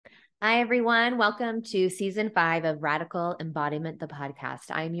Hi, everyone. Welcome to season 5 of Radical Embodiment, the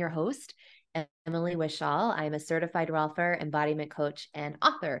podcast. I'm your host, Emily Wishall. I'm a certified welfare embodiment coach and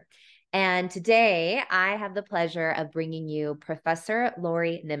author. And today I have the pleasure of bringing you Professor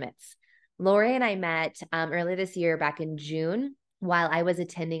Lauri Nemetz. Lauri and I met earlier this year back in June while I was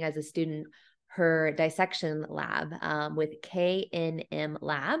attending as a student her dissection lab with KNM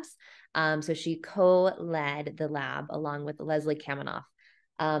Labs. So she co-led the lab along with Leslie Kaminoff.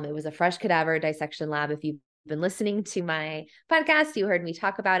 It was a fresh cadaver dissection lab. If you've been listening to my podcast, you heard me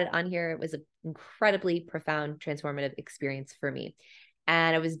talk about it on here. It was an incredibly profound, transformative experience for me.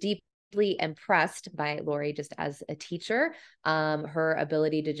 And I was deeply impressed by Lauri just as a teacher, her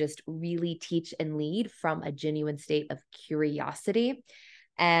ability to just really teach and lead from a genuine state of curiosity.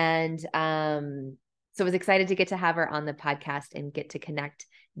 And so I was excited to get to have her on the podcast and get to connect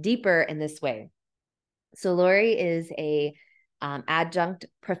deeper in this way. So Lauri is a adjunct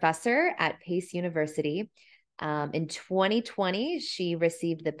professor at Pace University. In 2020, she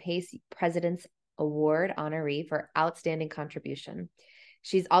received the Pace President's Award honoree for outstanding contribution.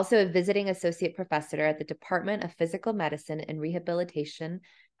 She's also a visiting associate professor at the Department of Physical Medicine and Rehabilitation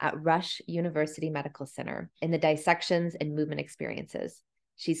at Rush University Medical Center in the dissections and movement experiences.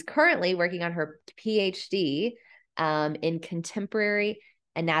 She's currently working on her PhD in contemporary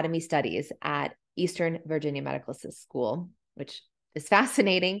anatomy studies at Eastern Virginia Medical School, which is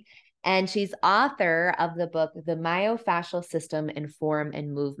fascinating. And she's author of the book, The Myofascial System in Form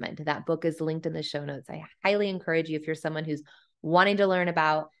and Movement. That book is linked in the show notes. I highly encourage you, if you're someone who's wanting to learn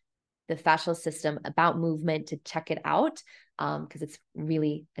about the fascial system, about movement, to check it out, because it's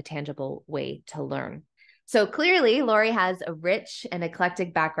really a tangible way to learn. So clearly, Lauri has a rich and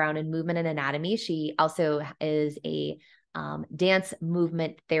eclectic background in movement and anatomy. She also is a dance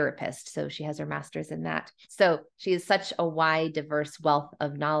movement therapist. So she has her master's in that. So she is such a wide, diverse wealth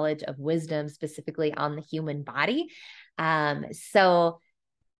of knowledge, of wisdom, specifically on the human body. So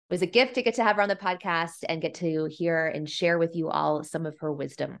it was a gift to get to have her on the podcast and get to hear and share with you all some of her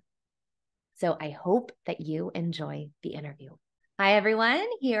wisdom. So I hope that you enjoy the interview. Hi, everyone.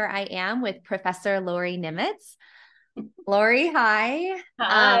 Here I am with Professor Lauri Nemetz. Lauri, hi.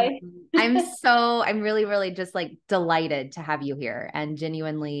 Hi. I'm really just like delighted to have you here and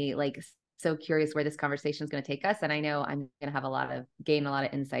genuinely like so curious where this conversation is going to take us. And I know I'm going to have gain a lot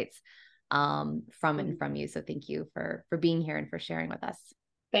of insights from you. So thank you for being here and for sharing with us.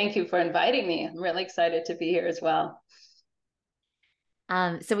 Thank you for inviting me. I'm really excited to be here as well.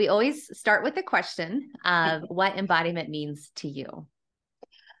 So we always start with the question of what embodiment means to you.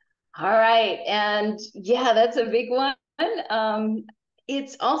 All right. And yeah, that's a big one.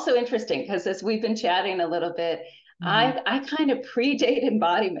 It's also interesting because as we've been chatting a little bit, I kind of predate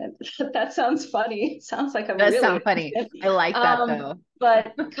embodiment. That sounds funny. It sounds like I'm Does really sound funny. I like that though.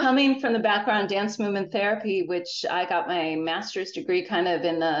 But coming from the background dance movement therapy, which I got my master's degree kind of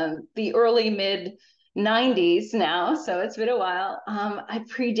in the early mid 90s now, so it's been a while. I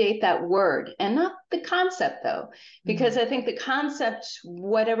predate that word and not the concept though, because I think the concept,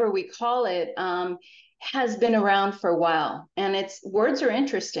 whatever we call it, has been around for a while, and words are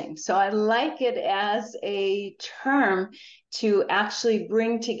interesting. So I like it as a term to actually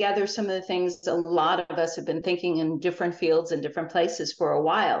bring together some of the things a lot of us have been thinking in different fields and different places for a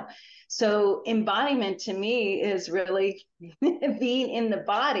while. So embodiment to me is really being in the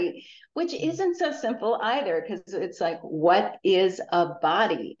body, which isn't so simple either, because it's like, what is a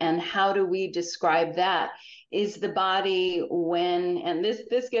body and how do we describe that? Is the body and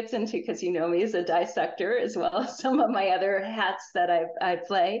this gets into, because you know me as a dissector as well as some of my other hats that I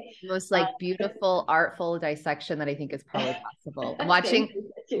play. Most like beautiful, artful dissection that I think is probably possible. Watching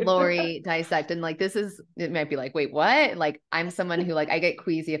Lauri dissect and like, it might be like, wait, what? Like I'm someone who like, I get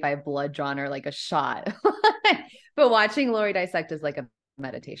queasy if I have blood drawn or like a shot, but watching Lauri dissect is like a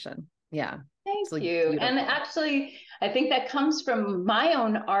meditation. Yeah. Thank you. Beautiful. And actually, I think that comes from my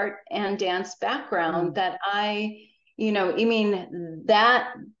own art and dance background that that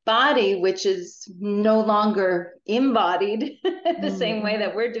body, which is no longer embodied the same way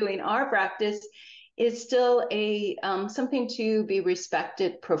that we're doing our practice, is still something to be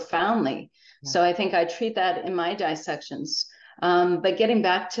respected profoundly. Yeah. So I think I treat that in my dissections. But getting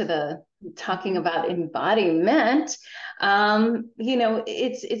back to talking about embodiment,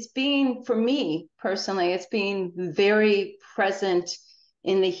 it's being, for me personally, it's being very present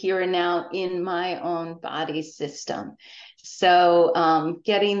in the here and now in my own body system. So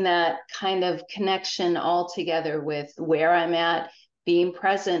getting that kind of connection all together with where I'm at, being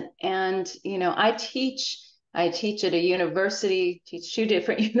present. And, I teach I teach at a university, teach 2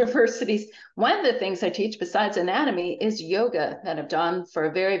 different universities. One of the things I teach besides anatomy is yoga that I've done for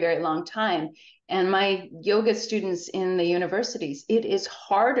a very, very long time. And my yoga students in the universities, it is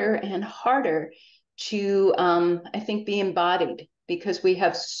harder and harder to, I think, be embodied because we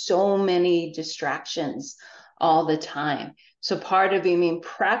have so many distractions all the time. So part of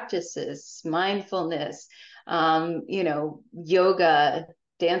practices, mindfulness, yoga,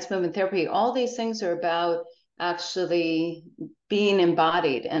 dance movement therapy, all these things are about actually being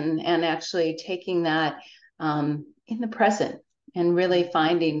embodied and actually taking that in the present and really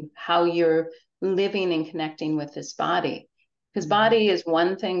finding how you're living and connecting with this body. Because body is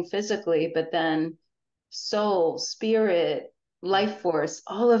one thing physically, but then soul, spirit, life force,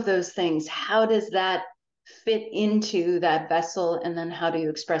 all of those things, how does that fit into that vessel? And then how do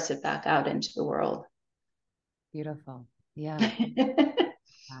you express it back out into the world? Beautiful. Yeah.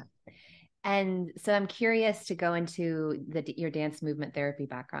 And so I'm curious to go into your dance movement therapy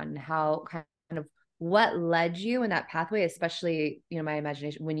background and how kind of what led you in that pathway, especially, my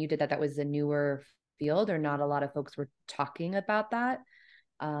imagination when you did that, that was a newer field or not a lot of folks were talking about that.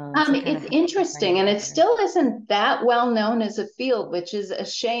 It's interesting, and it still isn't that well known as a field, which is a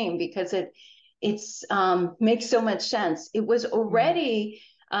shame because it's makes so much sense. It was already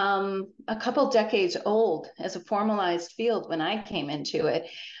a couple decades old as a formalized field when I came into it,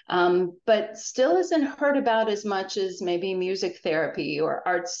 but still isn't heard about as much as maybe music therapy or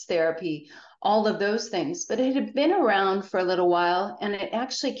arts therapy, all of those things. But it had been around for a little while, and it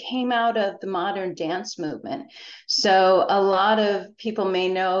actually came out of the modern dance movement. So a lot of people may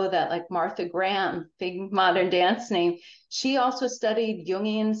know that, like Martha Graham, big modern dance name, she also studied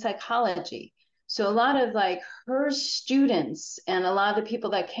Jungian psychology. So a lot of like her students and a lot of the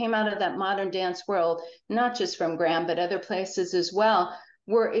people that came out of that modern dance world, not just from Graham, but other places as well,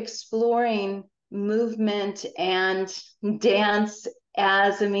 were exploring movement and dance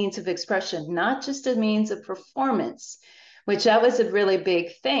as a means of expression, not just a means of performance, which that was a really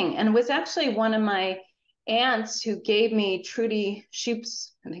big thing. And it was actually one of my aunts who gave me Trudy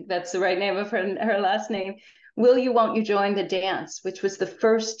Shoup's, I think that's the right name of her last name, Will You, Won't You Join the Dance, which was the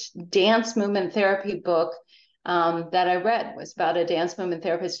first dance movement therapy book that I read. It was about a dance movement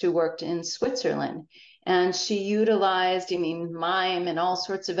therapist who worked in Switzerland. And she utilized, mime and all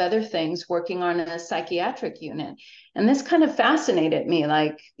sorts of other things working on a psychiatric unit. And this kind of fascinated me,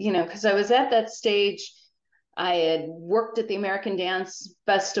 because I was at that stage. I had worked at the American Dance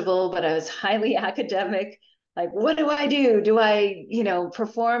Festival, but I was highly academic. Like, what do I do? Do I,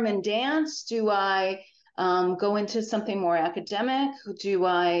 perform and dance? Do I go into something more academic? Do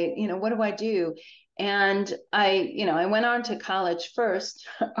I, what do I do? And I went on to college first,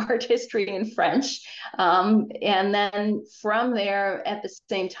 art history and French. And then from there, at the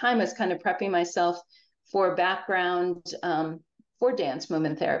same time, I was kind of prepping myself for background for dance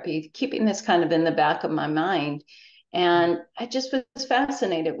movement therapy, keeping this kind of in the back of my mind. And I just was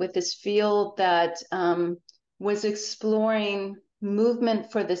fascinated with this field that was exploring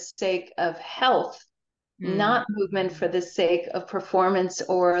movement for the sake of health, not movement for the sake of performance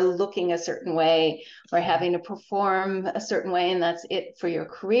or looking a certain way or having to perform a certain way, and that's it for your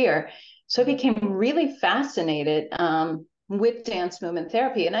career. So I became really fascinated with dance movement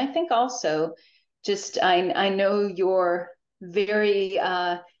therapy. And I think also just, I know you're very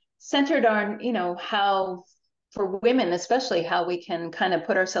centered on, how for women, especially how we can kind of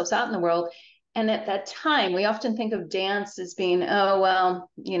put ourselves out in the world. And at that time, we often think of dance as being, oh, well,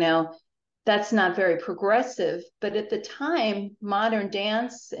 that's not very progressive. But at the time, modern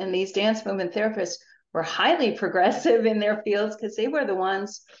dance and these dance movement therapists were highly progressive in their fields because they were the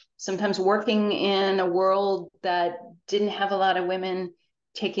ones sometimes working in a world that didn't have a lot of women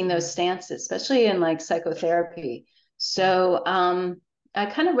taking those stances, especially in like psychotherapy. So I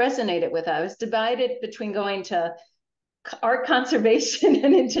kind of resonated with that. I was divided between going to art conservation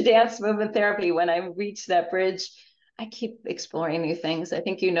and into dance movement therapy. When I reached that bridge, I keep exploring new things. I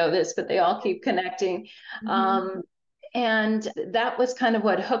think you know this, but they all keep connecting. And that was kind of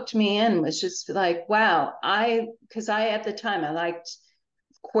what hooked me in, was just like, wow, because I at the time, I liked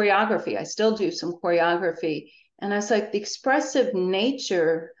choreography. I still do some choreography. And I was like, the expressive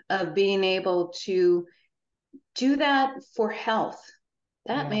nature of being able to do that for health,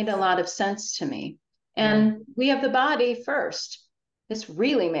 that made a lot of sense to me. And we have the body first. This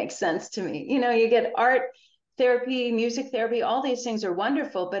really makes sense to me. You get art therapy, music therapy, all these things are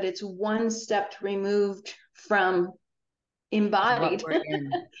wonderful, but it's one step removed from embodied.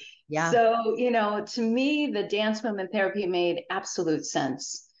 Yeah. So, to me, the dance movement therapy made absolute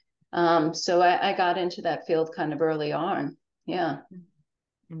sense. So I got into that field kind of early on. Yeah.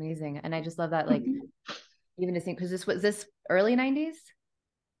 Amazing. And I just love that, like, Even to think, because this early 90s?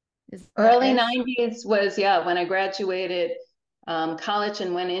 Is that Early ish? 90s was, yeah, when I graduated college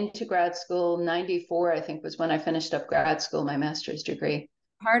and went into grad school. 94, I think, was when I finished up grad school, my master's degree.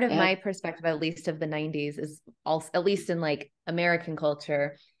 Part of Yeah. my perspective, at least of the 90s, is also, at least in like American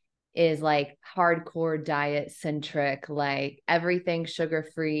culture, is like hardcore diet centric, like everything sugar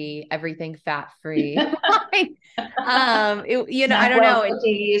free, everything fat free. Like, I Snack don't well know.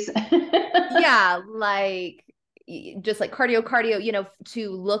 cookies. Yeah, like just like cardio, to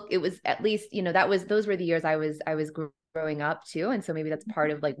look, it was at least, those were the years I was growing up too. And so maybe that's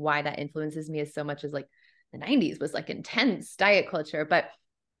part of like why that influences me as so much as like the 90s was like intense diet culture. But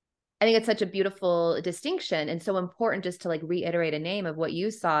I think it's such a beautiful distinction and so important just to like reiterate a name of what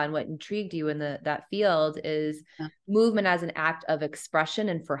you saw and what intrigued you in that field is movement as an act of expression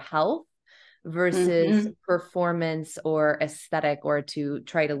and for health versus performance or aesthetic or to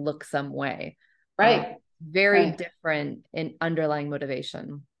try to look some way. Right. Very Right. different in underlying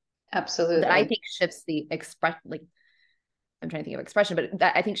motivation that I Absolutely. think shifts the like I'm trying to think of expression, but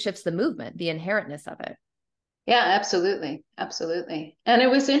that I think shifts the movement, the inherentness of it. Yeah, absolutely. Absolutely. And it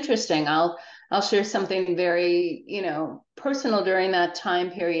was interesting. I'll share something very, personal during that time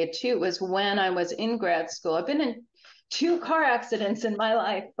period too. It was when I was in grad school. I've been in 2 car accidents in my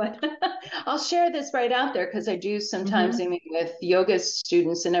life, but I'll share this right out there because I do sometimes meet with yoga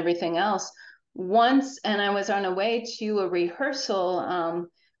students and everything else. Once, and I was on a way to a rehearsal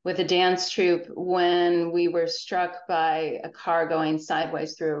with a dance troupe when we were struck by a car going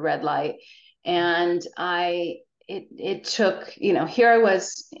sideways through a red light. And it took, here I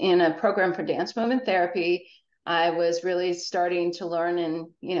was in a program for dance movement therapy. I was really starting to learn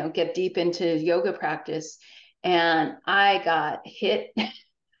and, get deep into yoga practice. And I got hit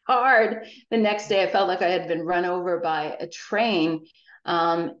hard. The next day, I felt like I had been run over by a train.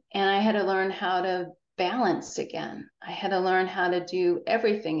 And I had to learn how to balance again. I had to learn how to do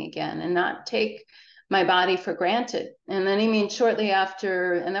everything again and not take my body for granted. And then, shortly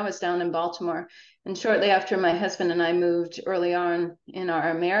after, and that was down in Baltimore, and shortly after my husband and I moved early on in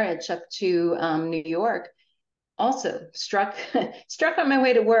our marriage up to New York, also struck on my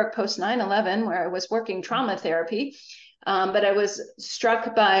way to work post 9/11, where I was working trauma therapy. But I was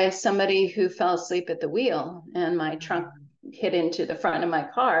struck by somebody who fell asleep at the wheel, and my trunk hit into the front of my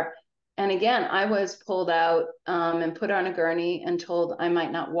car. And again, I was pulled out and put on a gurney and told I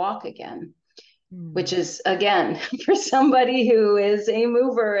might not walk again, which is, again, for somebody who is a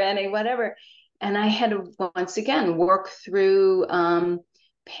mover and a whatever. And I had to once again work through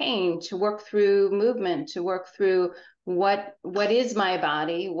pain, to work through movement, to work through what is my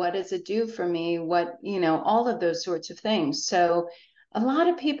body, what does it do for me, what, all of those sorts of things. So a lot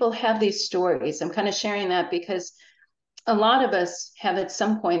of people have these stories. I'm kind of sharing that because a lot of us have at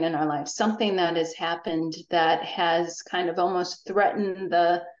some point in our life something that has happened that has kind of almost threatened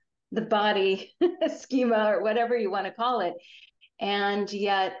the body schema or whatever you want to call it. And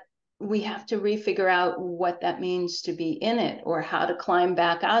yet we have to refigure out what that means to be in it, or how to climb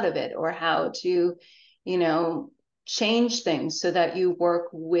back out of it, or how to, change things so that you work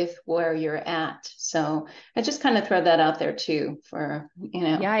with where you're at. So I just kind of throw that out there too for,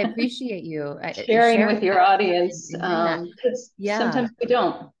 Yeah, I appreciate you sharing with your that audience. and hearing that. Because Yeah. sometimes we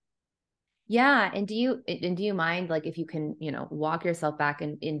don't. Yeah. And do you mind like if you can, walk yourself back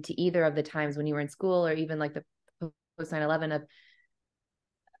into either of the times when you were in school or even like the post 9/11 of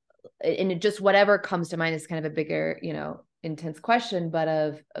and just whatever comes to mind is kind of a bigger, intense question,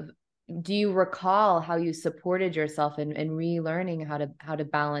 but do you recall how you supported yourself in relearning how to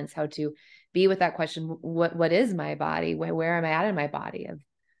balance, how to be with that question, what is my body? Where am I at in my body, of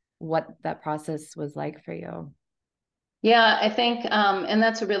what that process was like for you? Yeah, I think, and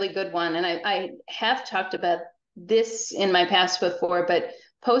that's a really good one. And I have talked about this in my past before, but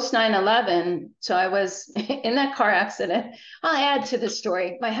post 9/11, so I was in that car accident. I'll add to the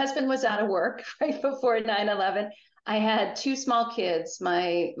story. My husband was out of work right before 9/11. I had 2 small kids.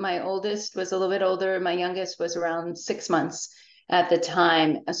 My oldest was a little bit older. My youngest was around 6 months at the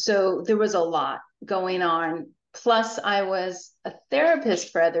time. So there was a lot going on. Plus, I was a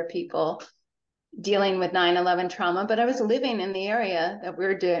therapist for other people dealing with 9/11 trauma, but I was living in the area that we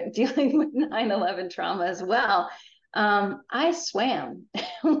were dealing with 9/11 trauma as well. I swam.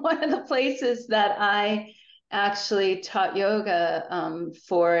 One of the places that I actually taught yoga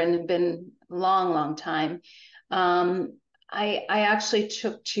for, and been a long, long time, I actually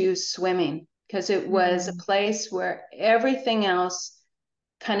took to swimming because it was a place where everything else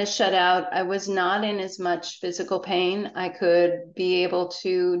kind of shut out. I was not in as much physical pain. I could be able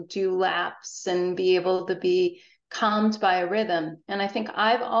to do laps and be able to be calmed by a rhythm. And I think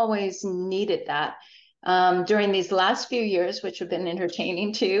I've always needed that. during these last few years, which have been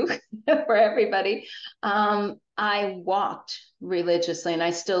entertaining too for everybody, I walked religiously, and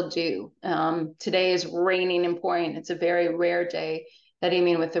I still do. Today is raining and pouring. It's a very rare day that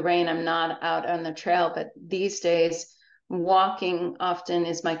even with the rain, I'm not out on the trail. But these days, walking often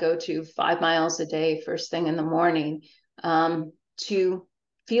is my go-to, 5 miles a day, first thing in the morning, to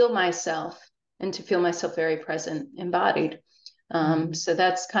feel myself and to feel myself very present, embodied. So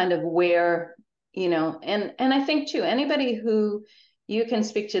that's kind of where, and I think too, anybody who, you can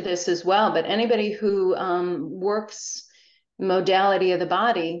speak to this as well, but anybody who works modality of the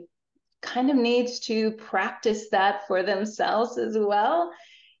body kind of needs to practice that for themselves as well.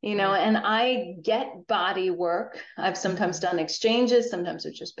 And I get body work. I've sometimes done exchanges, sometimes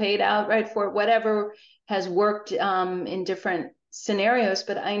it's just paid outright for it, whatever has worked in different scenarios,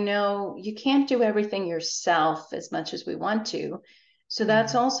 but I know you can't do everything yourself as much as we want to. So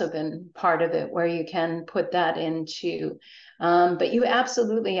that's also been part of it, where you can put that into, but you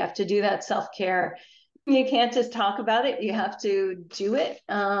absolutely have to do that self-care. You can't just talk about it, you have to do it.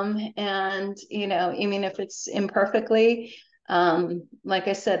 And, even if it's imperfectly, like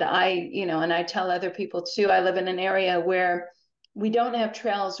I said, and I tell other people too, I live in an area where we don't have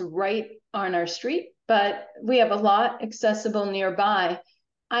trails right on our street, but we have a lot accessible nearby.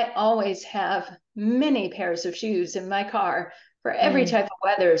 I always have many pairs of shoes in my car for every type of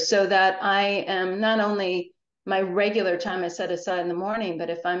weather, so that I am not only my regular time I set aside in the morning,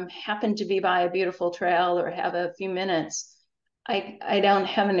 but if I'm happen to be by a beautiful trail or have a few minutes, I don't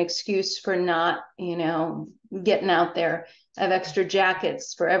have an excuse for not, getting out there. I have extra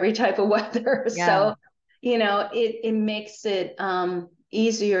jackets for every type of weather. So, it makes it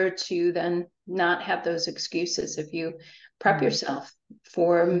easier to then not have those excuses if you prep yourself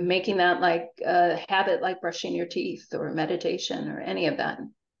for making that like a habit, like brushing your teeth or meditation or any of that.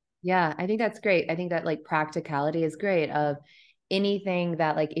 Yeah, I think that's great. I think that like practicality is great of anything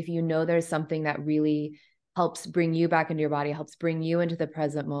that like, if there's something that really helps bring you back into your body, helps bring you into the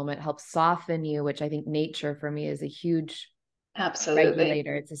present moment, helps soften you, which I think nature for me is a huge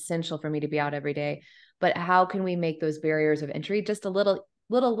regulator. It's essential for me to be out every day. But how can we make those barriers of entry just a little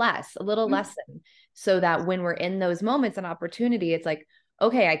lessen, so that when we're in those moments and opportunity, it's like,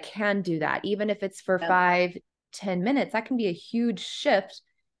 okay, I can do that. Even if it's for 5-10 minutes, that can be a huge shift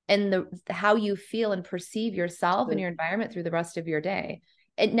in how you feel and perceive yourself and your environment through the rest of your day.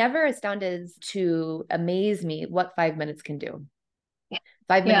 It never astounds to amaze me what 5 minutes can do.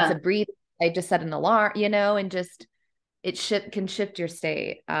 5 minutes of breathing. I just set an alarm, and just can shift your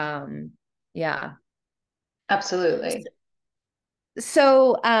state. Yeah, absolutely.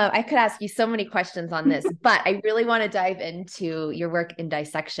 So I could ask you so many questions on this, but I really want to dive into your work in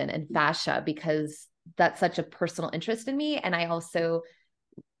dissection and fascia, because that's such a personal interest in me. And I also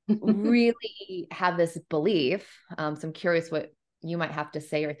really have this belief. So I'm curious what you might have to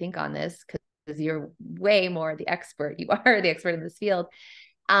say or think on this, because you're way more the expert. You are the expert in this field.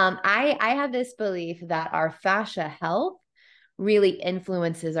 I have this belief that our fascia health really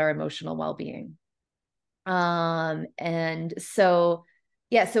influences our emotional well-being. And so,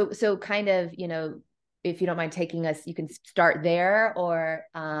 yeah, so kind of, if you don't mind taking us, you can start there, or,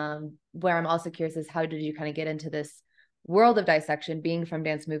 where I'm also curious is, how did you kind of get into this world of dissection, being from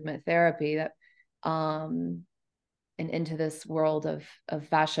dance movement therapy, that, and into this world of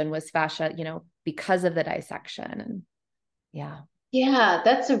fascia? And was fascia, because of the dissection? And yeah,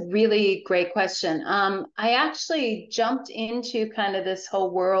 that's a really great question. I actually jumped into kind of this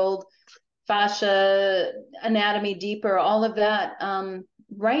whole world, fascia, anatomy deeper, all of that,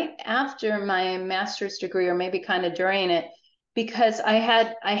 right after my master's degree, or maybe kind of during it, because I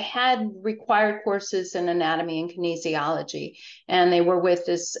had required courses in anatomy and kinesiology, and they were with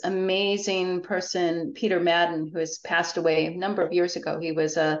this amazing person, Peter Madden, who has passed away a number of years ago. He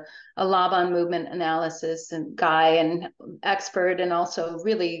was a Laban movement analysis and guy and expert, and also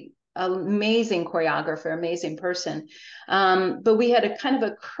really amazing choreographer, amazing person. But we had a kind of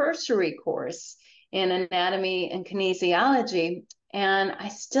a cursory course in anatomy and kinesiology. And I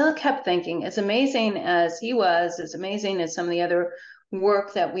still kept thinking, as amazing as he was, as amazing as some of the other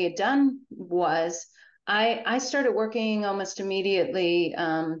work that we had done was, I started working almost immediately,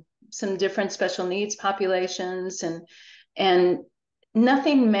 some different special needs populations, and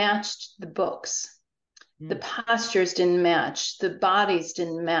nothing matched the books. The postures didn't match, the bodies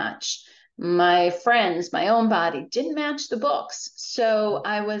didn't match. My friends, my own body didn't match the books. So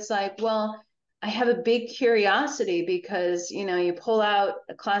I was like, well, I have a big curiosity, because, you pull out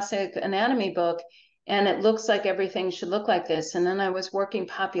a classic anatomy book and it looks like everything should look like this. And then I was working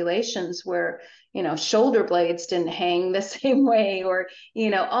populations where, shoulder blades didn't hang the same way, or,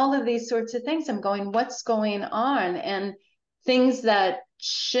 all of these sorts of things. I'm going, what's going on? And things that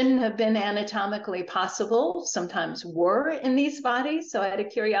shouldn't have been anatomically possible sometimes were in these bodies. So I had a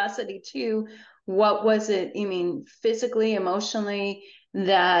curiosity too. What was it, physically, emotionally,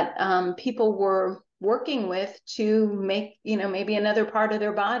 that people were working with to make, maybe another part of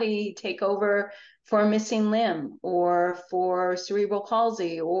their body take over for a missing limb, or for cerebral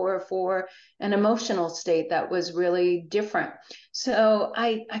palsy, or for an emotional state that was really different. So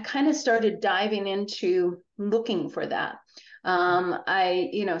I kind of started diving into looking for that. I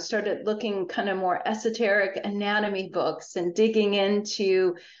started looking kind of more esoteric anatomy books and digging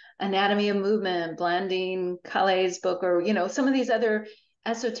into anatomy of movement, Blandine Calais' book, or some of these other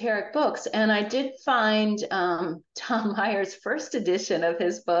esoteric books. And I did find Tom Meyer's first edition of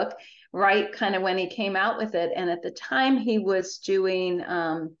his book, right kind of when he came out with it. And at the time he was doing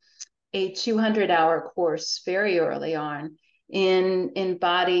a 200-hour course very early on in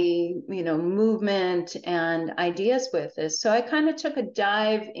body, movement and ideas with this. So I kind of took a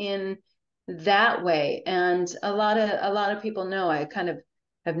dive in that way. And a lot of people know I kind of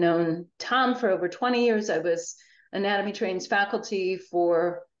have known Tom for over 20 years. I was anatomy trains faculty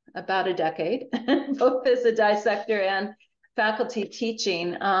for about a decade, both as a dissector and faculty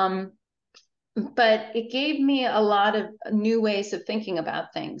teaching. But it gave me a lot of new ways of thinking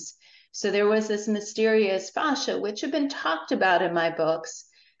about things. So there was this mysterious fascia, which had been talked about in my books,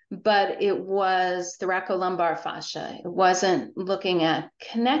 but it was the thoracolumbar fascia. It wasn't looking at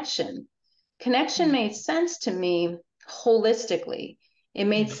connection. Connection made sense to me holistically. It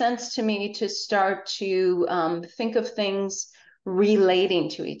made sense to me to start to think of things relating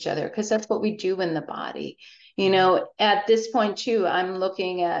to each other, because that's what we do in the body. At this point too, I'm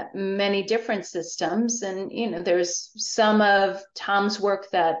looking at many different systems, and there's some of Tom's work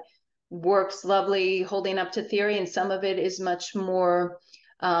that works lovely holding up to theory, and some of it is much more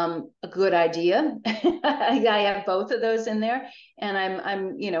a good idea. I have both of those in there, and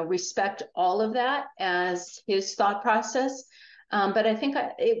I'm respect all of that as his thought process. But I think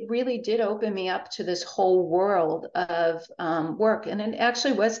it really did open me up to this whole world of work. And it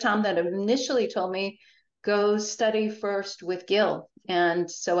actually was Tom that initially told me, go study first with Gil. And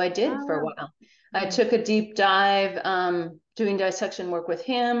so I did for a while. I took a deep dive doing dissection work with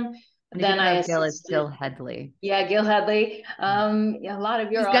him. Then I Gil is Gil Headley. Yeah, Gil Headley. A lot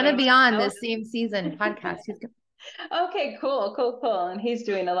of your He's going to be on the same season podcast. Okay, cool. And he's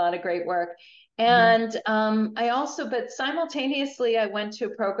doing a lot of great work. And but simultaneously, I went to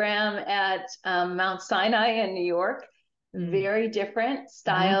a program at Mount Sinai in New York, very different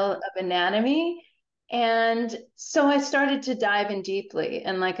style of anatomy. And so I started to dive in deeply.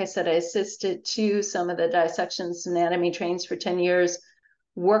 And like I said, I assisted to some of the dissections anatomy trains for 10 years,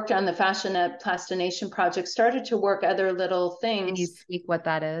 worked on the fascia net plastination project, started to work other little things. Can you speak what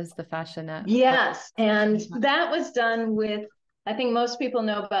that is, the fascia net? Yes. And that was done with, I think most people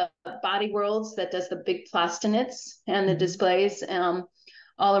know about Body Worlds, that does the big plastinets and the displays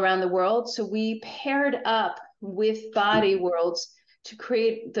all around the world. So we paired up with Body Worlds to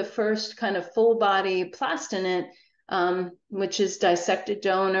create the first kind of full body plastinet, which is dissected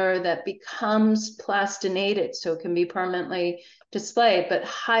donor that becomes plastinated, so it can be permanently displayed, but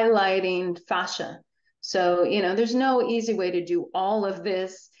highlighting fascia. So, there's no easy way to do all of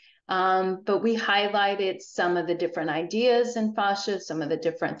this. But we highlighted some of the different ideas in fascia, some of the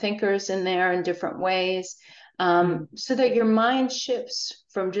different thinkers in there in different ways, so that your mind shifts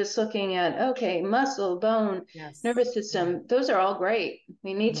from just looking at, okay, muscle, bone, nervous system. Those are all great.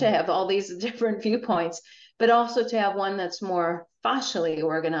 We need to have all these different viewpoints, but also to have one that's more fascially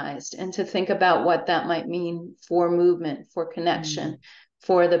organized, and to think about what that might mean for movement, for connection,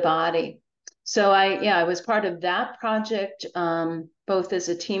 for the body. So I was part of that project, both as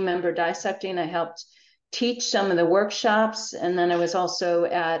a team member dissecting. I helped teach some of the workshops, and then I was also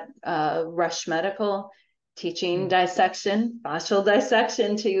at Rush Medical teaching dissection, fascial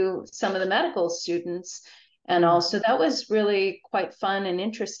dissection to some of the medical students. And also that was really quite fun and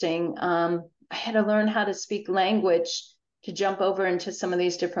interesting. I had to learn how to speak language to jump over into some of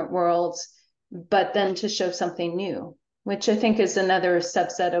these different worlds, but then to show something new, which I think is another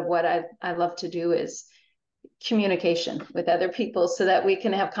subset of what I love to do, is communication with other people so that we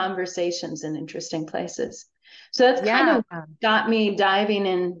can have conversations in interesting places. So that's kind of got me diving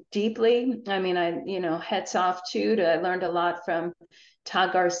in deeply. I mean, hats off I learned a lot from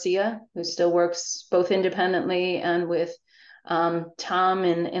Todd Garcia, who still works both independently and with Tom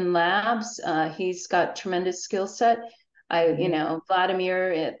in labs. He's got tremendous skill set.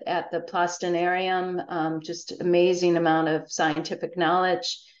 Vladimir at the Plastanarium, just amazing amount of scientific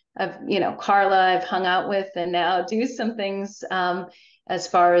knowledge. Carla I've hung out with and now do some things as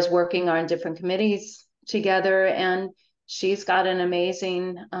far as working on different committees together. And she's got an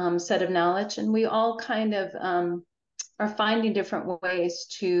amazing set of knowledge, and we all kind of are finding different ways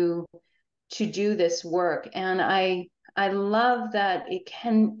to do this work. And I love that it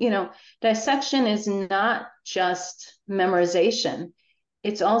can, dissection is not just memorization.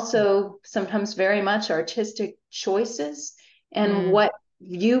 It's also sometimes very much artistic choices. And what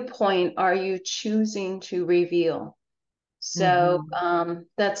viewpoint are you choosing to reveal? So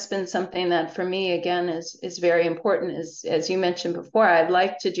that's been something that for me, again, is very important. As you mentioned before, I'd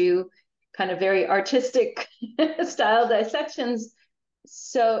like to do kind of very artistic style dissections.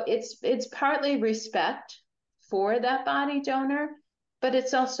 So it's partly respect for that body donor, but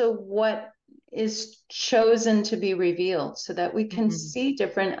it's also what is chosen to be revealed so that we can see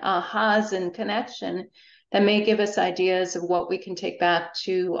different ahas and connection that may give us ideas of what we can take back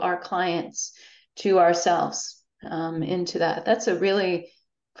to our clients, to ourselves, into that. That's a really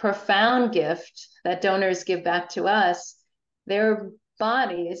profound gift that donors give back to us. Their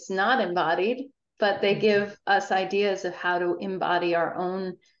body is not embodied, but they give us ideas of how to embody our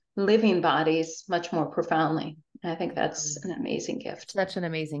own living bodies much more profoundly. I think that's an amazing gift. Such an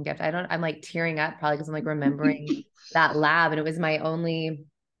amazing gift. I'm like tearing up probably because I'm like remembering that lab, and it was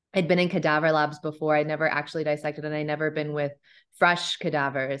I'd been in cadaver labs before. I'd never actually dissected, and I'd never been with fresh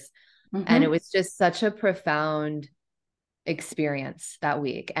cadavers. And it was just such a profound experience that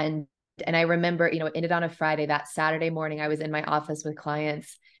week. And I remember, it ended on a Friday. That Saturday morning, I was in my office with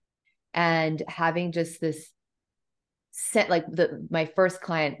clients and having just this set, like my first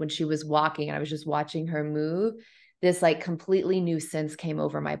client, when she was walking and I was just watching her move, this like completely new sense came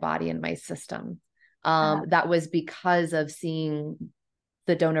over my body and my system. That was because of seeing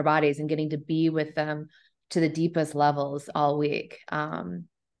the donor bodies and getting to be with them to the deepest levels all week,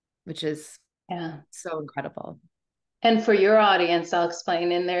 which is so incredible. And for your audience, I'll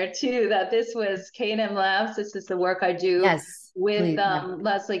explain in there too that this was K&M Labs. This is the work I do with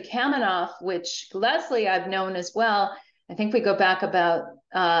Leslie Kaminoff, which Leslie I've known as well. I think we go back about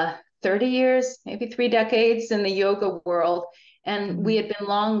 30 years, maybe 3 decades in the yoga world. And we had been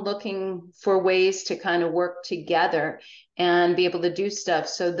long looking for ways to kind of work together and be able to do stuff.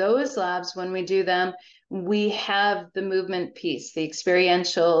 So those labs, when we do them, we have the movement piece, the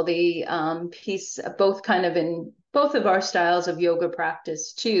experiential, the piece, both kind of in both of our styles of yoga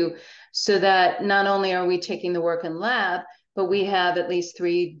practice too, so that not only are we taking the work in lab, but we have at least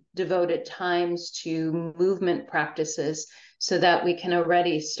 3 devoted times to movement practices so that we can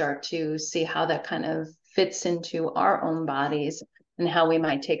already start to see how that kind of fits into our own bodies and how we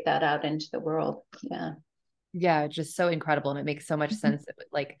might take that out into the world. Yeah, just so incredible. And it makes so much sense.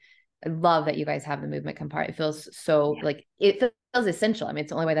 Like, I love that you guys have the movement compartment. It feels so like it feels essential. I mean,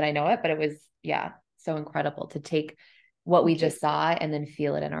 it's the only way that I know it, but it was, so incredible to take what we just saw and then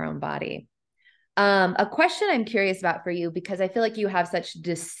feel it in our own body. A question I'm curious about for you, because I feel like you have such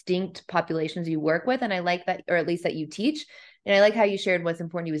distinct populations you work with, and I like that, or at least that you teach. And I like how you shared what's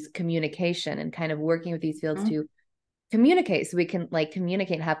important to you is communication and kind of working with these fields to communicate so we can like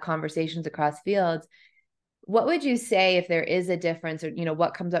communicate and have conversations across fields. What would you say if there is a difference, or,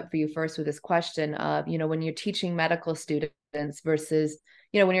 what comes up for you first with this question of, when you're teaching medical students versus,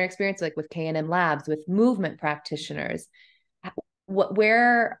 when you're experiencing like with K&M Labs, with movement practitioners,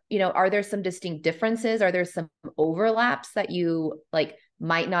 where, are there some distinct differences? Are there some overlaps that you like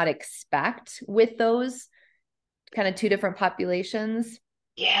might not expect with those kind of 2 different populations?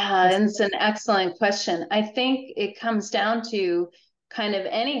 Yeah, and it's an excellent question. I think it comes down to kind of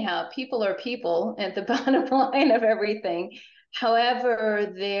anyhow, people are people at the bottom line of everything.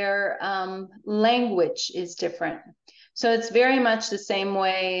 However, their language is different. So it's very much the same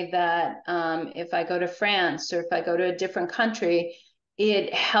way that if I go to France or if I go to a different country,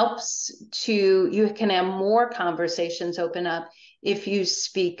 it helps you can have more conversations open up if you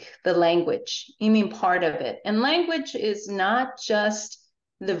speak the language. You mean part of it. And language is not just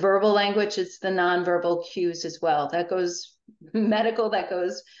the verbal language, it's the nonverbal cues as well. That goes medical, that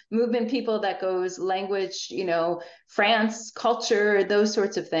goes movement people, that goes language, France, culture, those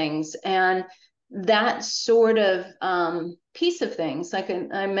sorts of things. And that sort of piece of things, like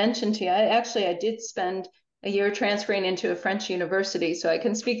I mentioned to you, I did spend a year transferring into a French university, so I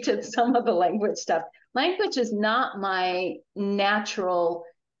can speak to some of the language stuff. Language is not my natural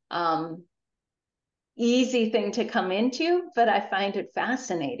easy thing to come into, but I find it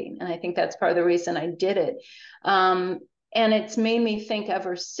fascinating. And I think that's part of the reason I did it. And it's made me think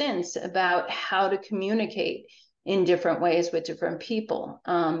ever since about how to communicate in different ways with different people,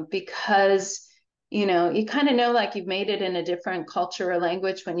 because you know, you kind of know like you've made it in a different culture or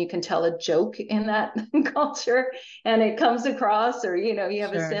language when you can tell a joke in that culture and it comes across, or you know, you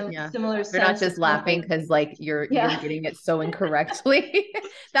have a Sure. Yeah. similar They're not sense of just laughing something. because like you're Yeah. getting it so incorrectly.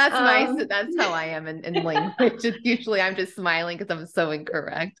 That's how I am in language. It's usually I'm just smiling because I'm so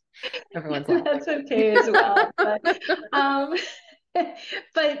incorrect. Everyone's laughing. That's okay as well. Um,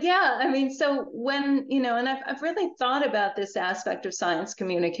 but yeah, I mean, so when, you know, and I've really thought about this aspect of science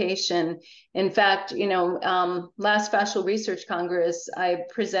communication. In fact, you know, last Fascial Research Congress, I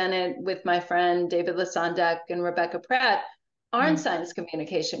presented with my friend David Lasandek and Rebecca Pratt on science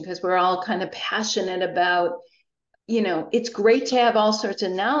communication, because we're all kind of passionate about, you know, it's great to have all sorts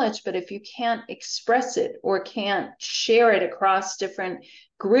of knowledge, but if you can't express it or can't share it across different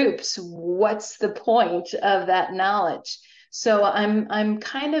groups, what's the point of that knowledge? So I'm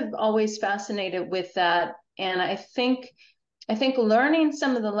kind of always fascinated with that. And I think learning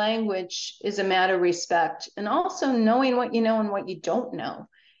some of the language is a matter of respect, and also knowing what you know and what you don't know.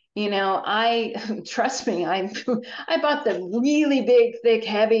 You know, I trust me, I bought the really big, thick,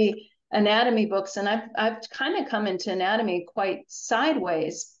 heavy anatomy books, and I've kind of come into anatomy quite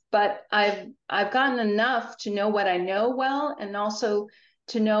sideways, but I've gotten enough to know what I know well, and also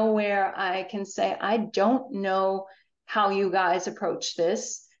to know where I can say I don't know how you guys approach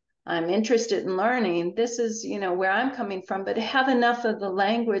this. I'm interested in learning. This is, you know, where I'm coming from, but have enough of the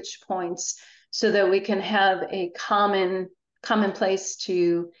language points so that we can have a common place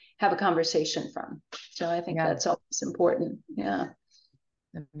to have a conversation from. So I think that's always important. Yeah.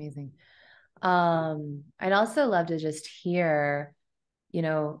 Amazing. I'd also love to just hear, you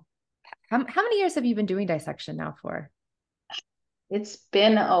know, how many years have you been doing dissection now for? It's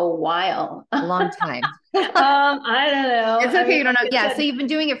been a while. A long time. I don't know. It's I okay. mean, You don't know. like I Yeah. So said, you've been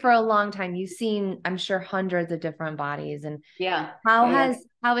doing it for a long time. You've seen, I'm sure, hundreds of different bodies. And yeah. how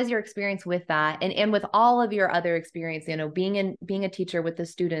has your experience with that? And with all of your other experience, you know, being a teacher with the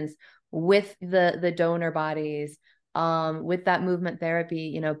students, with the donor bodies, with that movement therapy,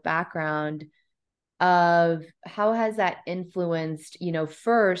 you know, background, of how has that influenced, you know,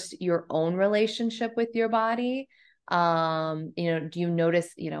 first your own relationship with your body? You know, do you notice,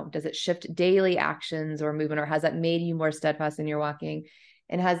 you know, does it shift daily actions or movement, or has that made you more steadfast in your walking?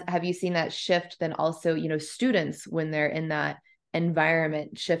 And have you seen that shift then also, you know, students when they're in that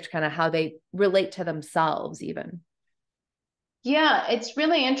environment shift kind of how they relate to themselves even? Yeah, it's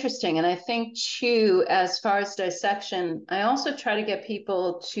really interesting. And I think, too, as far as dissection, I also try to get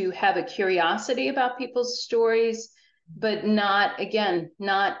people to have a curiosity about people's stories, but not, again,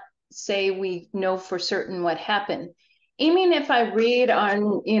 not say we know for certain what happened. Even if I read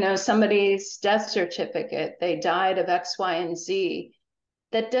on, you know, somebody's death certificate, they died of X, Y, and Z,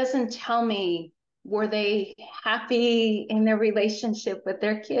 that doesn't tell me, were they happy in their relationship with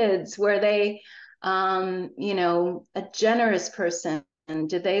their kids? Were they, you know, a generous person?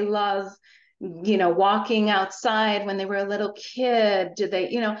 Did they love, you know, walking outside when they were a little kid? Did they,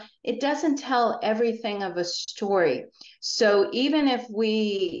 you know, it doesn't tell everything of a story. So even if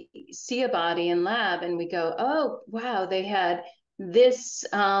we see a body in lab and we go, oh, wow, they had this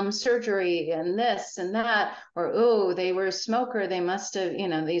surgery and this and that, or oh, they were a smoker, they must have, you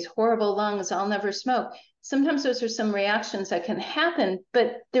know, these horrible lungs, I'll never smoke. Sometimes those are some reactions that can happen,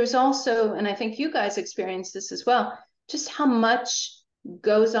 but there's also, and I think you guys experience this as well, just how much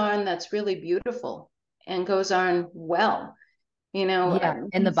goes on that's really beautiful and goes on well. You Yeah, know,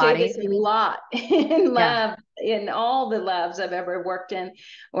 in we the say body, this a you mean? lot in Yeah. lab, in all the labs I've ever worked in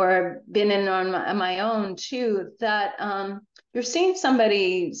or been in on my own too, that you're seeing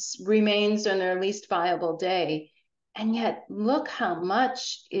somebody's remains on their least viable day. And yet look how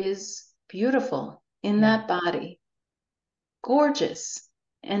much is beautiful in Yeah. that body. Gorgeous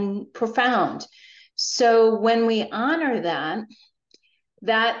and profound. So when we honor that,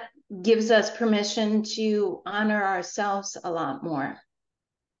 that gives us permission to honor ourselves a lot more.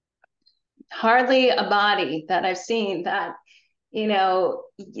 Hardly a body that I've seen that, you know,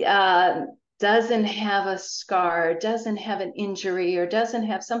 doesn't have a scar, doesn't have an injury, or doesn't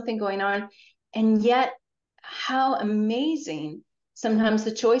have something going on. And yet, how amazing sometimes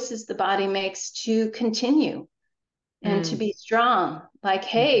the choices the body makes to continue and to Mm. be strong. Like,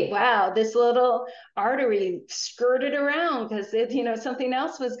 hey, wow, this little artery skirted around because it, you know, something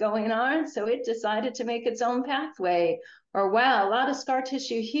else was going on. So it decided to make its own pathway. Or wow, a lot of scar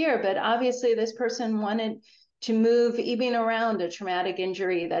tissue here, but obviously this person wanted to move even around a traumatic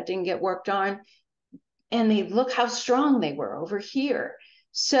injury that didn't get worked on. And they look how strong they were over here.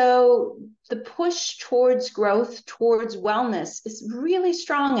 So the push towards growth, towards wellness is really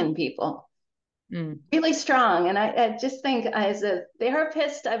strong in people. really strong. And I just think as a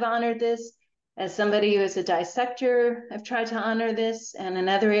therapist, I've honored this. As somebody who is a dissector, I've tried to honor this, and in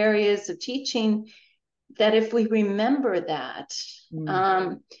other areas of teaching, that if we remember that,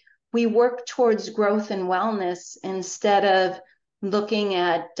 we work towards growth and wellness instead of looking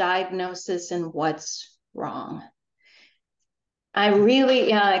at diagnosis and what's wrong. I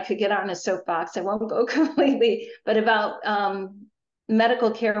really, I could get on a soapbox. I won't go completely, but about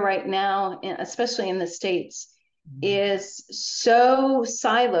medical care right now, especially in the States, is so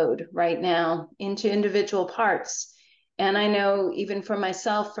siloed right now into individual parts. And I know even for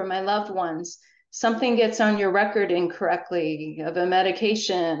myself, for my loved ones, something gets on your record incorrectly of a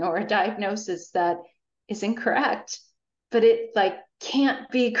medication or a diagnosis that is incorrect, but it like can't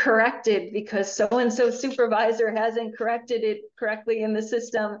be corrected because so-and-so supervisor hasn't corrected it correctly in the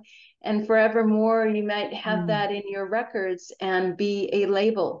system. And forevermore, you might have that in your records and be a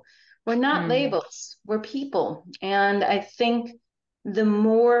label. We're not labels, we're people. And I think the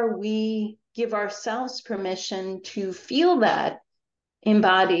more we give ourselves permission to feel that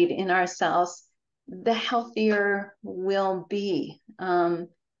embodied in ourselves, the healthier we'll be.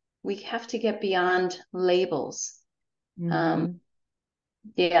 We have to get beyond labels.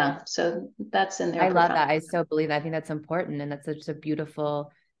 Yeah, so that's in there. I love that. I so believe that. I think that's important. And that's such a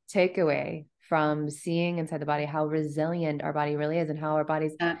beautiful takeaway from seeing inside the body how resilient our body really is and how our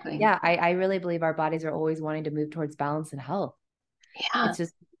bodies. Exactly. Yeah, I really believe our bodies are always wanting to move towards balance and health. Yeah. It's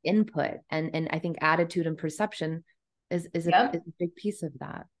just input. And I think attitude and perception is a big piece of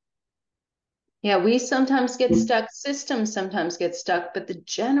that. Yeah, we sometimes get stuck, systems sometimes get stuck, but the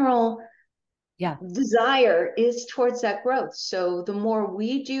general desire is towards that growth. So the more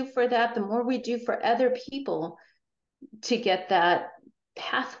we do for that, the more we do for other people to get that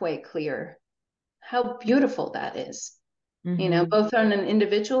pathway clear. How beautiful that is, you know, both on an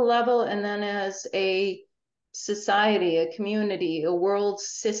individual level and then as a society, a community, a world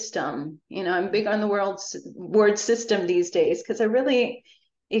system. You know, I'm big on the word system these days because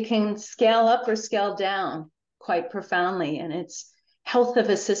it can scale up or scale down quite profoundly. And it's health of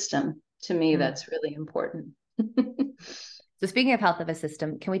a system. To me, that's really important. So speaking of health of a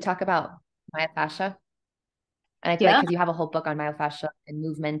system, can we talk about myofascia? And I feel like because you have a whole book on myofascia and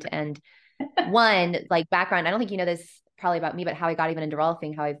movement and one like background, I don't think you know this probably about me, but how I got even into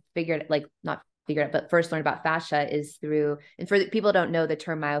rolfing, how I figured not figured it, but first learned about fascia is through, and for people who don't know the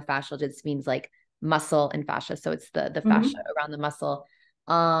term myofascial just means like muscle and fascia. So it's the fascia around the muscle.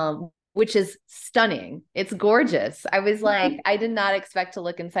 Which is stunning. It's gorgeous. I was like, I did not expect to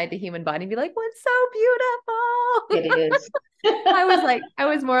look inside the human body and be like, what's so beautiful? It is. I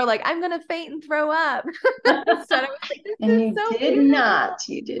was more like, I'm going to faint and throw up. So I was like, this and is you so did beautiful. not.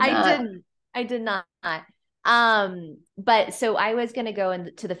 You did not. I did not. But so I was going to go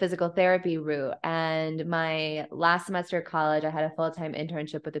into the physical therapy route. And my last semester of college, I had a full-time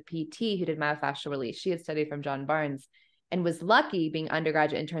internship with a PT who did myofascial release. She had studied from John Barnes and was lucky being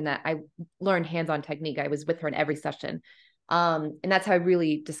undergraduate intern that I learned hands-on technique. I was with her in every session. And that's how I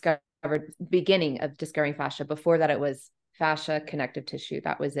really beginning of discovering fascia. Before that, it was fascia, connective tissue.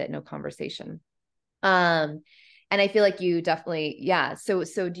 That was it. No conversation. And I feel like you definitely,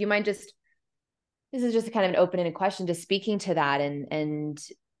 So do you mind this is just kind of an open-ended question, just speaking to that and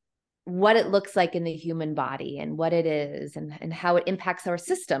what it looks like in the human body and what it is and how it impacts our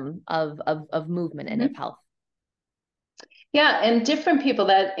system of movement and of health. Yeah, and different people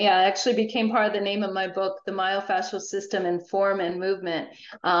that actually became part of the name of my book, The Myofascial System in Form and Movement,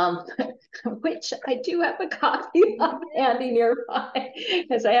 which I do have a copy of handy nearby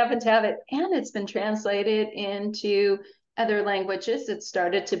because I happen to have it. And it's been translated into other languages. It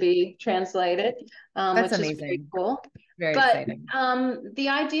started to be translated, That's which amazing. is very cool. Very exciting. The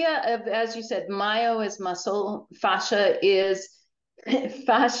idea of, as you said, myo is muscle, fascia is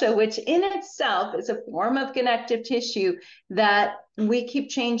fascia, which in itself is a form of connective tissue that we keep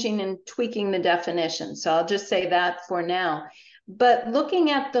changing and tweaking the definition. So I'll just say that for now. But looking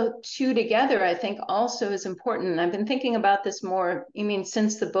at the two together, I think also is important. I've been thinking about this more,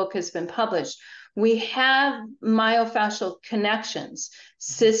 since the book has been published. We have myofascial connections,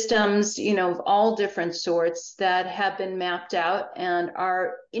 systems, of all different sorts that have been mapped out and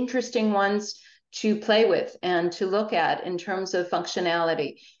are interesting ones to play with and to look at in terms of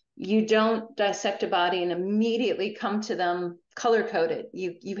functionality. You don't dissect a body and immediately come to them color-coded.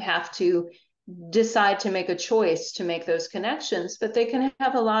 You have to decide to make a choice to make those connections, but they can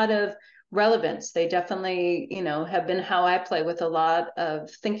have a lot of relevance. They definitely, have been how I play with a lot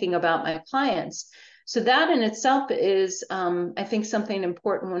of thinking about my clients. So that in itself is, I think, something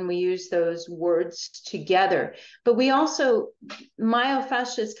important when we use those words together. But we also,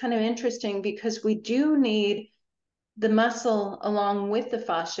 myofascia is kind of interesting because we do need the muscle along with the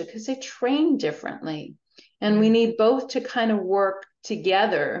fascia because they train differently. And we need both to kind of work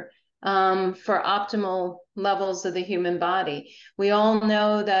together for optimal levels of the human body. We all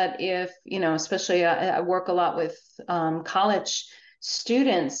know that if, especially I work a lot with college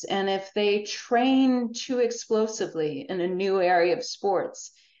students, and if they train too explosively in a new area of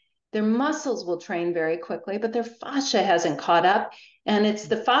sports, their muscles will train very quickly, but their fascia hasn't caught up. And it's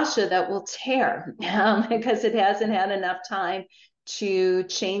the fascia that will tear because it hasn't had enough time to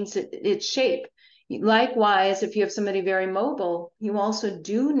change its shape. Likewise, if you have somebody very mobile, you also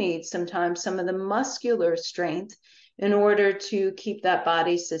do need sometimes some of the muscular strength in order to keep that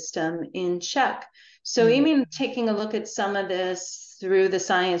body system in check. So even taking a look at some of this through the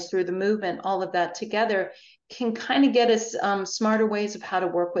science, through the movement, all of that together can kind of get us smarter ways of how to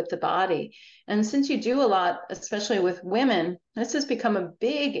work with the body. And since you do a lot, especially with women, this has become a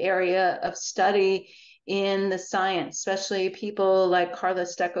big area of study in the science, especially people like Carla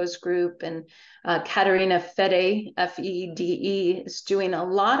Stecco's group and Katerina Fede, Fede, is doing a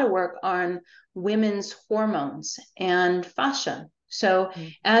lot of work on women's hormones and fascia. So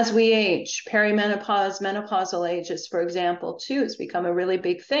as we age, perimenopause, menopausal ages, for example, too, has become a really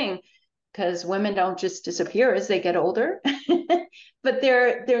big thing because women don't just disappear as they get older, but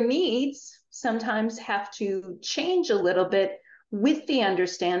their needs sometimes have to change a little bit with the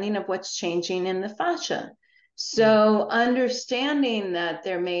understanding of what's changing in the fascia. So understanding that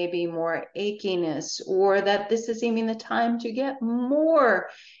there may be more achiness, or that this is even the time to get more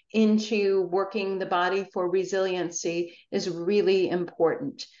into working the body for resiliency, is really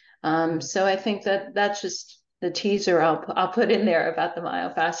important. So I think that that's just the teaser I'll put in there about the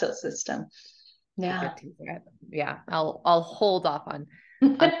myofascial system. Yeah. Yeah. I'll hold off on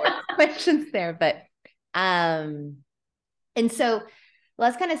more questions there, but and so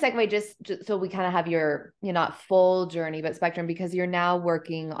let's kind of segue just so we kind of have your, not full journey, but spectrum, because you're now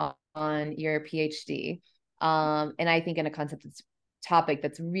working on your PhD. And I think in a topic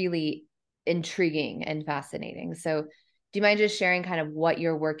that's really intriguing and fascinating. So do you mind just sharing kind of what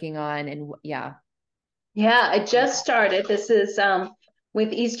you're working on? And Yeah, I just started. This is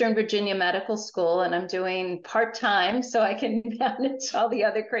with Eastern Virginia Medical School, and I'm doing part-time so I can manage all the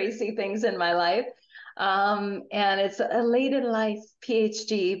other crazy things in my life. And it's a late in life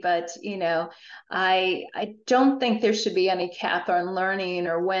PhD, but I don't think there should be any cap on learning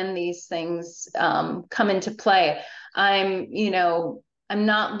or when these things come into play. I'm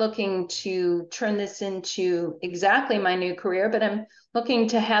not looking to turn this into exactly my new career, but I'm looking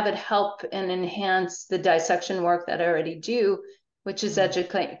to have it help and enhance the dissection work that I already do, which is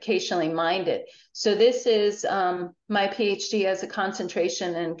educationally minded. So this is my PhD as a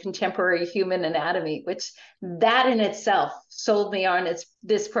concentration in contemporary human anatomy, which that in itself sold me on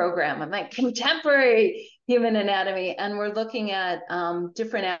this program. I'm like, contemporary human anatomy. And we're looking at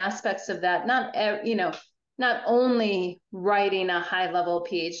different aspects of that, not only writing a high-level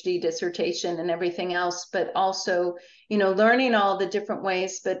PhD dissertation and everything else, but also, learning all the different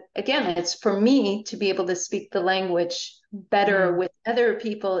ways. But again, it's for me to be able to speak the language better with other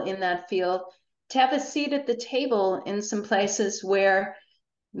people in that field, to have a seat at the table in some places where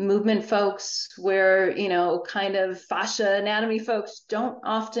movement folks, where, kind of fascia anatomy folks don't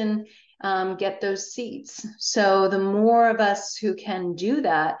often get those seats. So the more of us who can do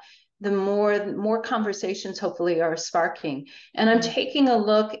that, the more conversations hopefully are sparking. And I'm taking a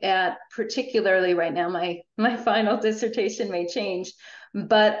look at, particularly right now, my final dissertation may change,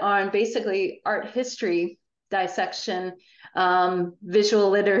 but on basically art history dissection,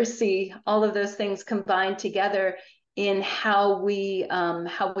 visual literacy, all of those things combined together in how we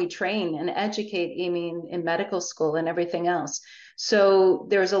train and educate, in medical school and everything else. So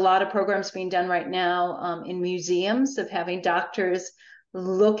there's a lot of programs being done right now in museums of having doctors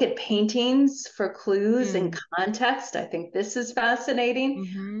look at paintings for clues and context. I think this is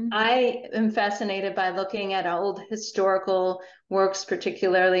fascinating. I am fascinated by looking at old historical works,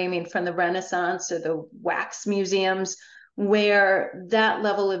 particularly, from the Renaissance or the wax museums, where that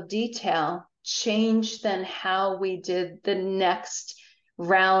level of detail changed then how we did the next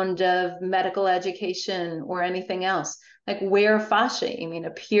round of medical education or anything else, like where fascia,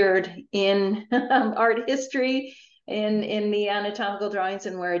 appeared in art history, in the anatomical drawings,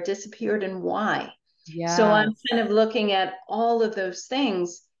 and where it disappeared and why. Yeah. So I'm kind of looking at all of those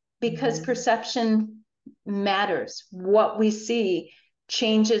things because perception matters. What we see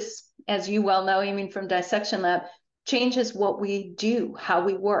changes, as you well know, from Dissection Lab, changes what we do, how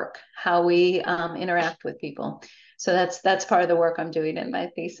we work, how we interact with people. So that's part of the work I'm doing in my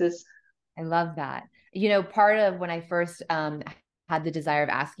thesis. I love that. You know, part of when I first had the desire of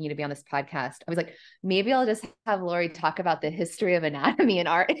asking you to be on this podcast, I was like, maybe I'll just have Lauri talk about the history of anatomy and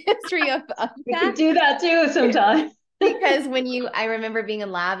art history of We that. could do that too sometime. Because I remember being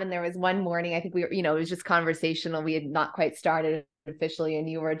in lab and there was one morning, I think we were, it was just conversational. We had not quite started officially and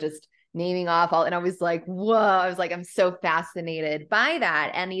you were just naming off all, and I was like, whoa, I was like, I'm so fascinated by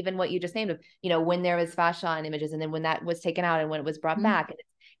that. And even what you just named of, when there was fascia on images and then when that was taken out and when it was brought back, and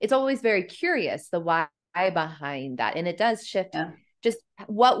it's always very curious, the why behind that. And it does shift just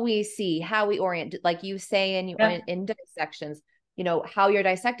what we see, how we orient, like you say, in dissections, how you're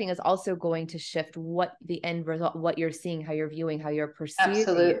dissecting is also going to shift what the end result, what you're seeing, how you're viewing, how you're perceiving.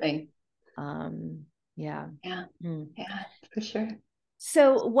 Absolutely. Yeah, for sure.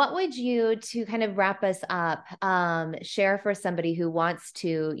 So what would you, to kind of wrap us up, share for somebody who wants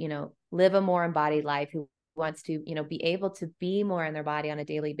to, live a more embodied life, who wants to, be able to be more in their body on a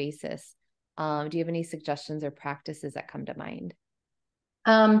daily basis? Do you have any suggestions or practices that come to mind?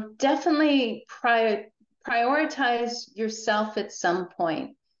 Definitely prioritize yourself at some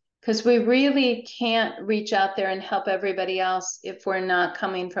point, because we really can't reach out there and help everybody else if we're not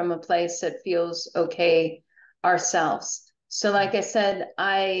coming from a place that feels okay ourselves. So like I said,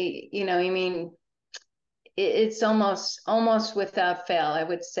 it's almost without fail, I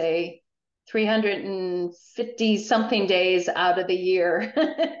would say 350 something days out of the year,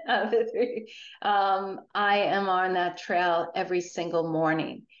 out of the three, I am on that trail every single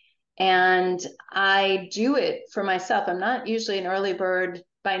morning. And I do it for myself. I'm not usually an early bird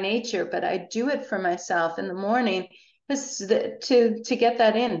by nature, but I do it for myself in the morning to get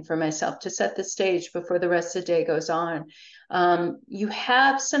that in for myself, to set the stage before the rest of the day goes on. You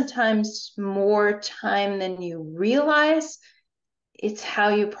have sometimes more time than you realize. It's how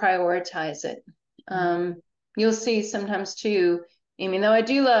you prioritize it. You'll see sometimes too, even though I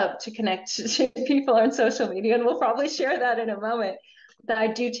do love to connect to people on social media, and we'll probably share that in a moment, that I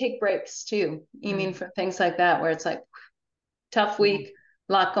do take breaks too. For things like that, where it's like tough week,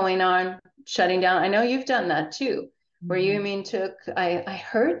 lot going on, shutting down. I know you've done that too, where you I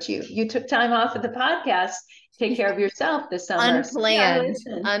heard you took time off of the podcast, take care of yourself this summer. Unplanned.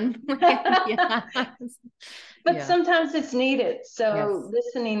 Yes. But sometimes it's needed. So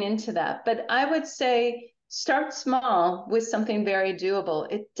listening into that. But I would say start small with something very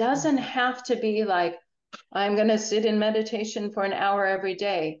doable. It doesn't have to be like, I'm going to sit in meditation for an hour every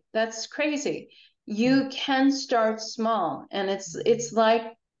day. That's crazy. You can start small, and it's like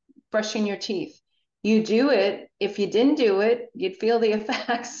brushing your teeth. You do it. If you didn't do it, you'd feel the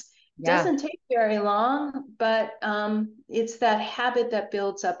effects. Doesn't take very long, but it's that habit that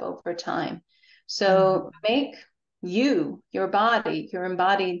builds up over time. So make your body, your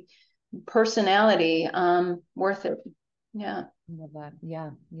embodied personality worth it. Yeah. I love that.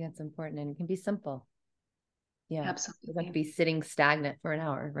 Yeah, it's important, and it can be simple. Yeah, absolutely. You don't have to be sitting stagnant for an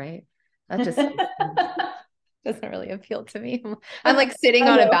hour, right? That just doesn't really appeal to me. I'm like sitting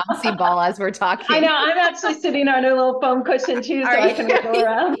on a bouncy ball as we're talking. I know. I'm actually sitting on a little foam cushion too, so I can go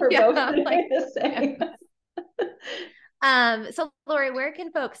around for both the same. So Lauri, where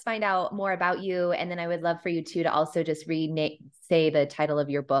can folks find out more about you? And then I would love for you to also just say the title of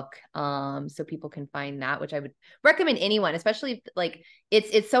your book, so people can find that, which I would recommend anyone, especially like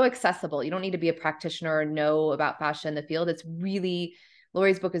it's so accessible. You don't need to be a practitioner or know about fascia in the field. It's really,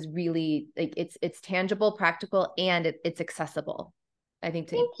 Lauri's book is really like it's tangible, practical, and it's accessible. I think.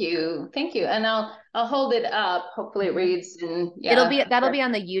 Thank you, and I'll hold it up. Hopefully, it reads. And that'll be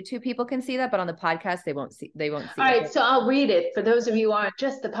on the YouTube. People can see that, but on the podcast, they won't see. All right, so I'll read it for those of you who aren't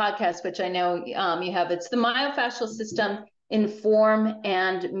just the podcast, which I know you have. It's the Myofascial System in Form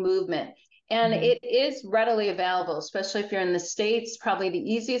and Movement, and it is readily available, especially if you're in the States. Probably the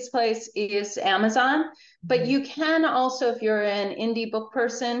easiest place is Amazon, but you can also, if you're an indie book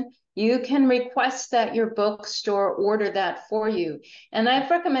person, you can request that your bookstore order that for you. And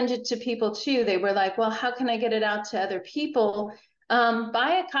I've recommended to people too. They were like, well, how can I get it out to other people?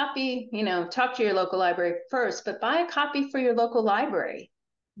 Buy a copy, talk to your local library first, but buy a copy for your local library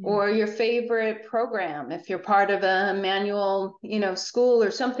or your favorite program. If you're part of a manual, school or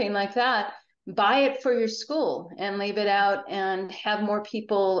something like that, buy it for your school and leave it out and have more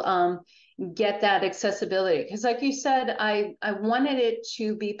people get that accessibility. Because like you said, I wanted it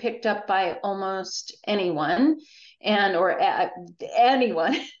to be picked up by almost anyone or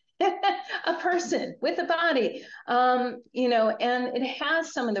anyone, a person with a body, and it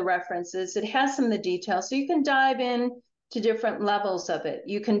has some of the references, it has some of the details, so you can dive in to different levels of it.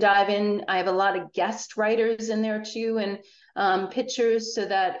 You can dive in. I have a lot of guest writers in there too, and pictures, so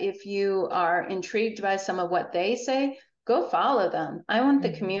that if you are intrigued by some of what they say, go follow them. I want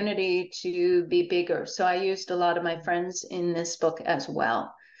the community to be bigger. So I used a lot of my friends in this book as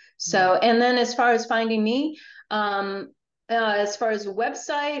well. So, and then as far as finding me, as far as a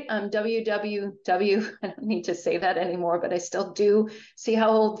website, www, I don't need to say that anymore, but I still do, see how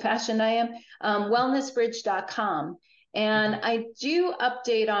old fashioned I am, wellnessbridge.com. And I do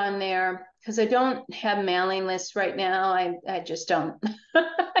update on there because I don't have mailing lists right now. I just don't.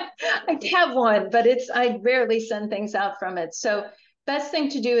 I have one, but I rarely send things out from it. So best thing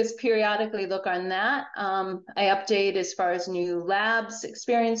to do is periodically look on that. I update as far as new labs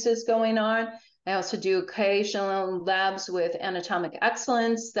experiences going on. I also do occasional labs with Anatomic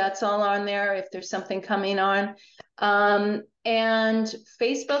Excellence. That's all on there if there's something coming on. And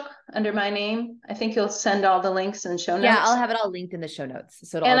Facebook under my name. I think you'll send all the links and show notes. Yeah, I'll have it all linked in the show notes.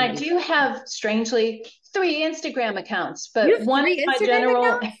 So and I do have, strangely, 3 Instagram accounts, but you have one 3 is my Instagram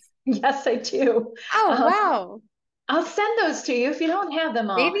general. accounts? Yes, I do. Oh, wow. I'll send those to you if you don't have them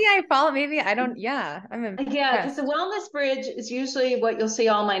all. Maybe I follow, maybe I don't. Yeah, I'm impressed. Yeah, because the Wellness Bridge is usually what you'll see,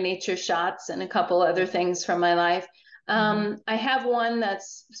 all my nature shots and a couple other things from my life. I have one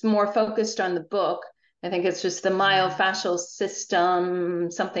that's more focused on the book. I think it's just the Myofascial System,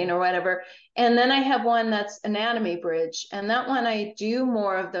 something or whatever. And then I have one that's Anatomy Bridge. And that one, I do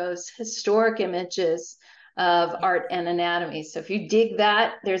more of those historic images of art and anatomy. So if you dig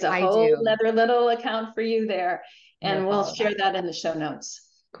that, there's a whole other little account for you there. And we'll share that in the show notes.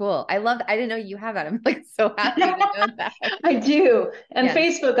 Cool. I didn't know you have that. I'm like so happy to know that. I do. And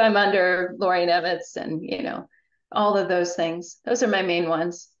Facebook, I'm under Lauri Nemetz, and, all of those things. Those are my main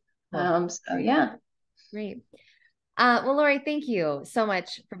ones. Cool. So yeah. Great. Well, Lauri, thank you so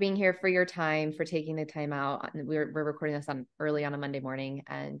much for being here, for your time, for taking the time out. We're recording this early on a Monday morning,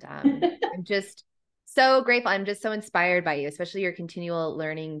 and I'm just so grateful. I'm just so inspired by you, especially your continual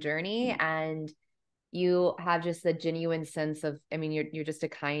learning journey. And you have just a genuine sense of, I mean, you're just a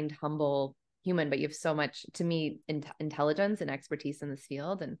kind, humble human, but you have so much, to me, intelligence and expertise in this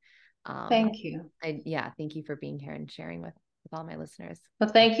field. And thank you. Thank you for being here and sharing with all my listeners. Well,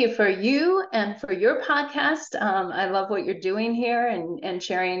 thank you for you and for your podcast. I love what you're doing here, and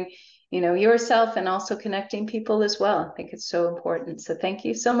sharing, yourself, and also connecting people as well. I think it's so important. So thank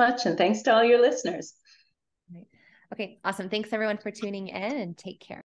you so much. And thanks to all your listeners. Right. Okay, awesome. Thanks everyone for tuning in, and take care.